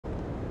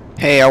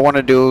Hey, I want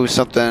to do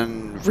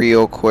something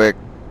real quick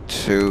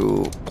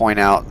to point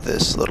out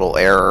this little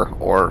error,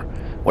 or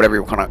whatever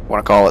you want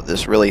to call it,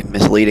 this really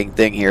misleading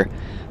thing here.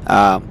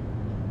 I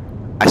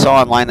saw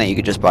online that you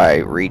could just buy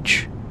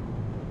Reach,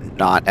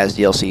 not as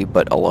DLC,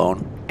 but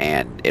alone,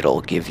 and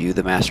it'll give you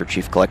the Master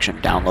Chief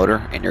Collection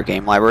downloader in your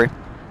game library,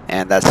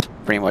 and that's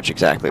pretty much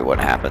exactly what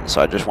happened.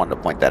 So I just wanted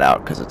to point that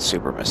out because it's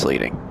super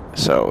misleading.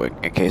 So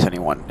in case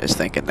anyone is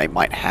thinking they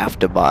might have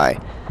to buy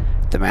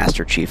the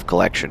Master Chief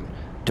Collection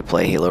to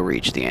play Halo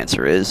Reach, the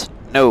answer is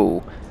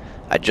no.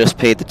 I just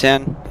paid the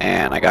 10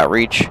 and I got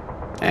Reach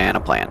and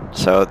I'm playing.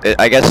 So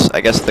I guess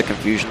the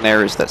confusion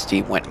there is that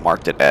Steam went and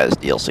marked it as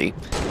DLC,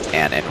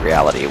 and in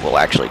reality it will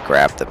actually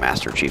grab the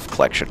Master Chief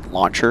Collection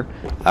launcher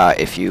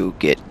if you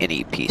get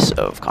any piece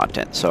of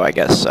content. So I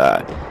guess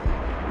yeah,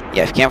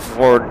 if you can't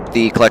afford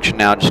the collection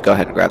now, just go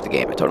ahead and grab the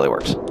game. It totally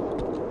works.